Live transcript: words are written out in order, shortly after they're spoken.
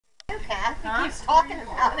You can. He keeps talking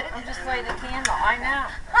about it. I'm just lighting a candle. I know.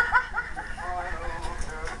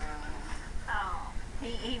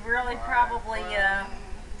 He really probably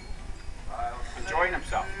enjoying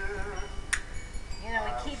himself. You know,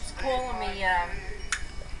 he keeps calling me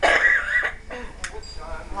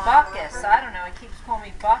Buckus. I don't know. He keeps calling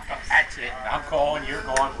me Buckus. That's it. I'm calling. You're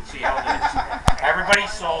going. We'll see how it is. Everybody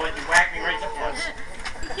saw it. You whacked me right in the foot.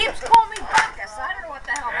 He keeps calling me Buckus. I don't know what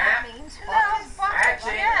the hell that means. Who the hell's Buckus? That's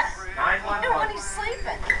it. Yeah. 911. When he's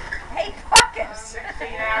sleeping. Hey, Buckus. 16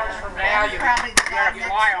 hours from now, you got a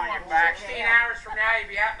fly on your back. 16 hours from now, you'll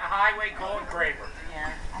be out in the highway calling Kramer.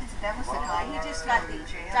 Yeah. That was the guy. He just got the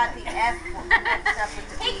F.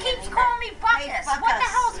 He keeps calling me Buckus. Hey, Buckus. What the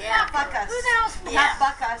hell's yeah, Buckus? Who the hell's Buckus? Not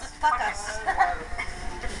Buckus. Buckus.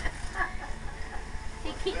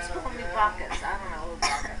 He keeps calling me Buckus. I don't know who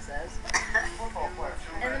Buckus is.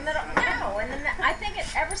 In the middle, no. I think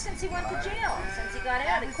ever since he went to jail, since he got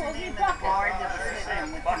out, he called me Buckus.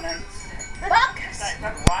 Buckus.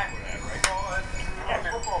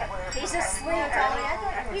 He's asleep.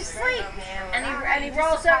 He's asleep. And he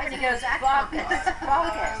rolls over and he goes, Buckus.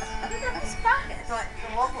 Buckus. Who the hell's Buckus?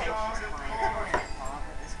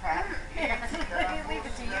 Leave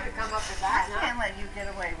it to you to come up with that. I can't let you get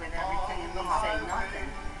away with everything and me say nothing.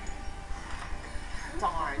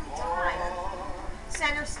 Darn.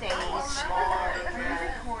 Center stage. Are you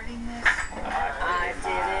recording this? I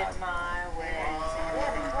did it my way.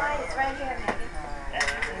 It's right here, Megan.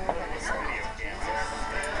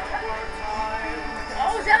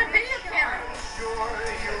 Oh, is that a video camera?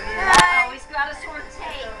 Oh, he's got us on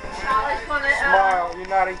tape. Charlie's gonna Smile, you're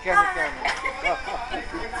not in camera.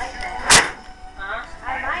 Huh?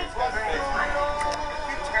 I might.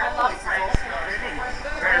 I love Frank.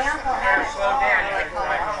 Better slow down.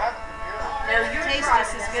 No, you taste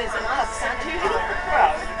just as good as it looks, don't you?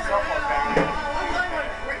 Well, yourself like that.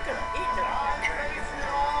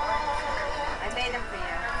 I made them for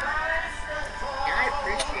you. And I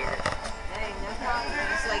appreciate it. Hey, no problem.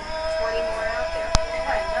 There's like 20 more out there.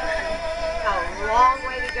 A long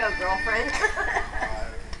way to go, girlfriend.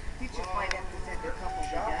 You just might have to take a couple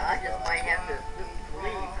to go. I just might have to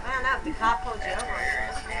leave. I don't know if the cop pulls you over.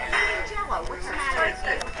 Jello, what's the matter with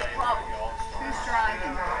you? What's the problem? Who's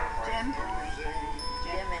driving? Jim?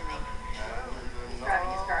 Jim and me. He's driving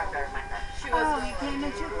his car up there in my car. Oh, you came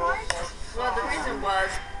in 2 cars? Well, the reason was,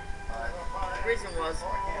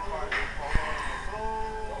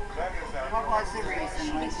 What was the reason?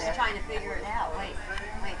 She's just trying to figure it out. Wait,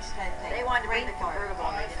 she's got to think. they wanted to bring the convertible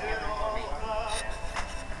and they didn't give it to me.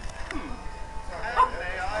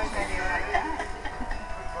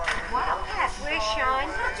 Wow, yes, where's Sean?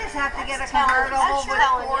 You just have to get a convertible with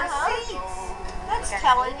 4 seats. That's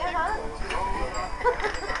telling you, huh?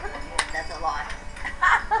 That's a lot.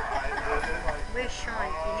 Where's Sean?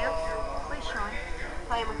 You know? Where's Sean?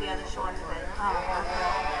 Playing with the other Sean in bed. Oh, okay.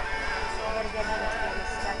 I gotta get him to get his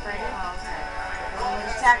stuff ready. Oh, okay.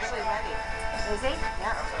 It's actually ready. Is he?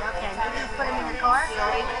 Yeah. Okay. Maybe you put him in the car?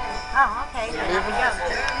 Oh, okay. There we go.